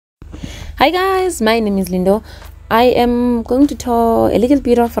Hi guys, my name is Lindo. I am going to tour a little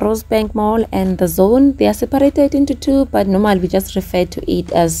bit of Rosebank Mall and the zone. They are separated into two, but normally we just refer to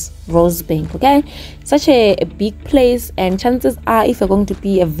it as Rosebank. Okay, such a big place, and chances are if you're going to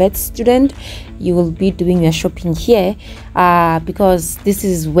be a vet student, you will be doing your shopping here because this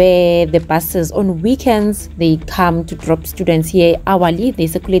is where the buses on weekends they come to drop students here hourly. They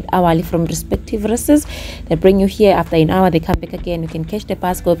circulate hourly from respective races. They bring you here. After an hour they come back again. You can catch the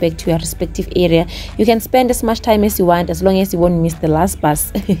bus, go back to your respective area. You can spend as much time as you want, as long as you won't miss the last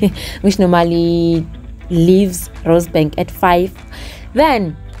bus which normally leaves Rosebank at 5.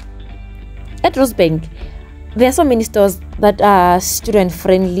 Then at Rosebank there are so many stores that are student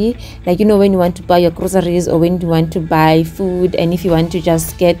friendly, like when you want to buy your groceries or when you want to buy food, and if you want to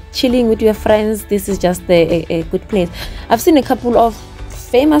just get chilling with your friends, this is just a good place. I've seen a couple of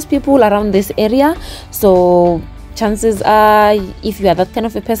famous people around this area, so chances are if you are that kind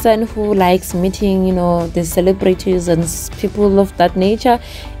of a person who likes meeting the celebrities and people of that nature,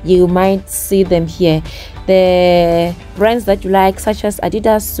 you might see them here. The brands that you like, such as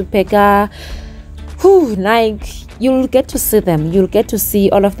Adidas, Superga, Nike, you'll get to see them. You'll get to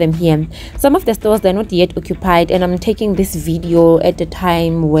see all of them here. Some of the stores, they're not yet occupied, and I'm taking this video at a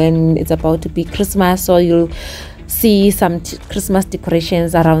time when it's about to be Christmas, so you'll see some Christmas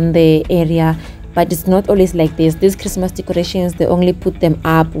decorations around the area. But it's not always like this. These Christmas decorations, they only put them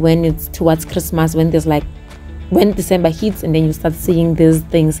up when it's towards Christmas, when December hits, and then you start seeing these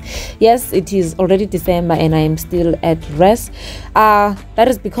things. Yes, it is already December and I am still at rest. That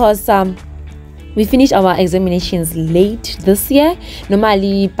is because we finished our examinations late this year.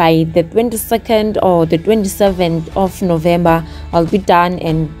 Normally by the 22nd or the 27th of November I'll be done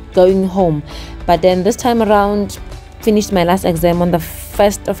and going home, but then this time around finished my last exam on the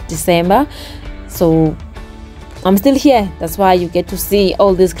 1st of December, so I'm still here. That's why you get to see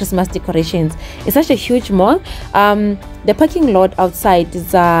all these Christmas decorations. It's such a huge mall. The parking lot outside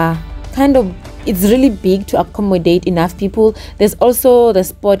is it's really big to accommodate enough people. There's also the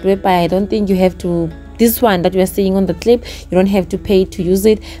spot whereby I don't think you have to, this one that we are seeing on the clip, you don't have to pay to use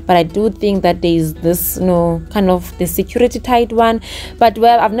it, but I do think that there is this kind of the security tight one. But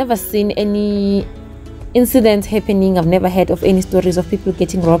well, I've never seen any incidents happening. I've never heard of any stories of people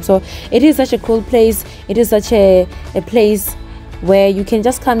getting robbed, so it is such a cool place. It is such a place where you can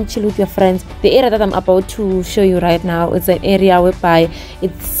just come chill with your friends. The area that I'm about to show you right now, it's an area whereby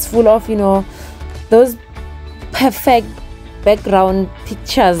it's full of those perfect background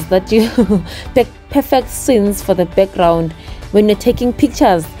pictures that you perfect scenes for the background when you're taking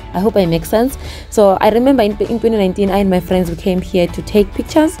pictures. I hope I make sense. So I remember in 2019 I and my friends, we came here to take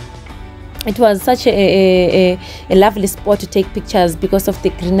pictures. It was such a lovely spot to take pictures because of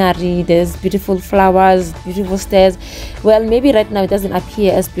the greenery. There's beautiful flowers, beautiful stairs. Well, maybe right now it doesn't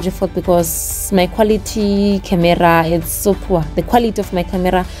appear as beautiful because my quality camera is so poor. The quality of my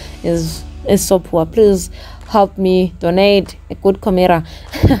camera is so poor. Please help me donate a good camera.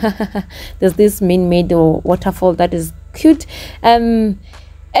 There's this man-made waterfall that is cute.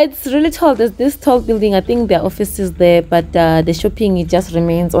 It's really tall. There's this tall building. I think there are offices there, but the shopping, it just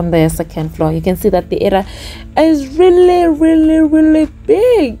remains on the 2nd floor. You can see that the area is really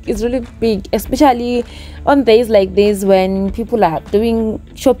big. It's really big, especially on days like this when people are doing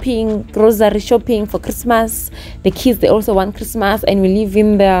shopping, grocery shopping for Christmas. The kids, they also want Christmas, and we live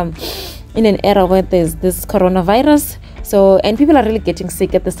in an era where there's this coronavirus. So, and people are really getting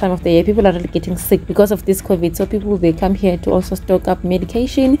sick at this time of the year. People are really getting sick because of this COVID. So people, they come here to also stock up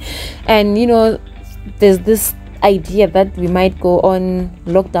medication. And there's this idea that we might go on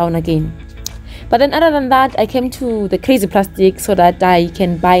lockdown again. But then other than that, I came to the Crazy Plastic so that I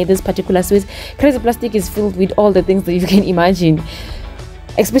can buy this particular sweets. Crazy Plastic is filled with all the things that you can imagine,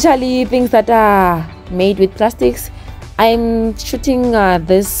 especially things that are made with plastics. I'm shooting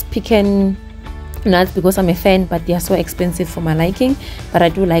this pecan nuts because I'm a fan, but they are so expensive for my liking, but I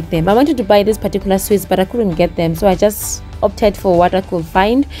do like them. I wanted to buy these particular sweets, but I couldn't get them, so I just opted for what I could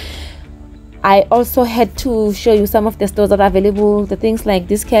find. I also had to show you some of the stores that are available. The things like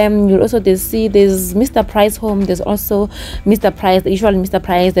this cam, you'll also see there's Mr. Price Home, there's also Mr. Price, the usual Mr.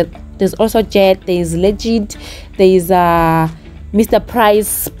 Price, there's also Jet, there's Legit, there's Mr. Price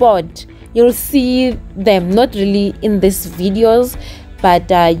Sport. You'll see them not really in these videos, but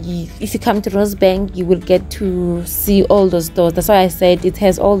if you come to Rosebank, you will get to see all those stores. That's why I said it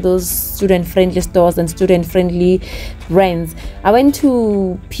has all those student-friendly stores and student-friendly brands. I went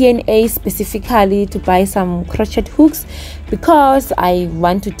to P&A specifically to buy some crochet hooks because I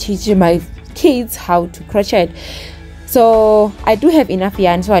want to teach my kids how to crochet. So I do have enough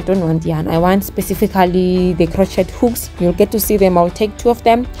yarn, so I don't want yarn. I want specifically the crochet hooks. You'll get to see them. I'll take 2 of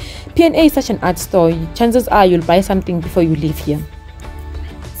them. P&A is such an art store. Chances are you'll buy something before you leave here.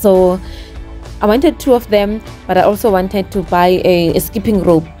 So I wanted 2 of them, but I also wanted to buy a skipping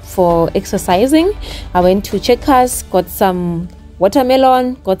rope for exercising. I went to Checkers, got some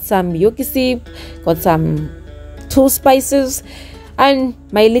watermelon, got some yogi seed, got some 2 spices, and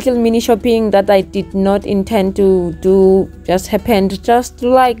my little mini shopping that I did not intend to do just happened just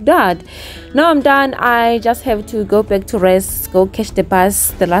like that. Now I'm done. I just have to go back to rest, go catch the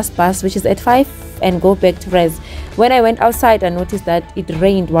bus, the last bus, which is at 5, and go back to rest. When I went outside, I noticed that it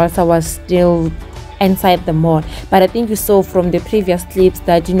rained whilst I was still inside the mall, but I think you saw from the previous clips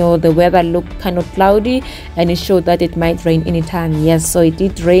that, you know, the weather looked kind of cloudy and it showed that it might rain anytime. Yes, so it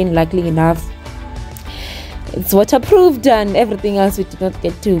did rain. Luckily enough, it's waterproofed and everything else. We did not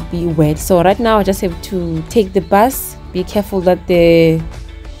get to be wet. So right now I just have to take the bus. Be careful that the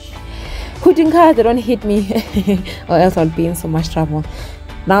hooting cars, they don't hit me or else I'll be in so much trouble.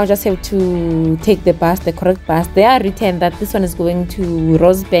 Now I just have to take the bus, the correct bus. They are written that this one is going to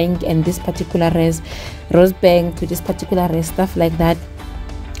Rosebank and this particular rest, Rosebank to this particular rest, stuff like that.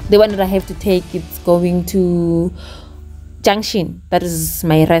 The one that I have to take, it's going to Junction. That is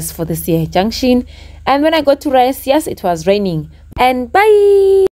my rest for this year, Junction. And when I got to rest, yes, it was raining. And bye.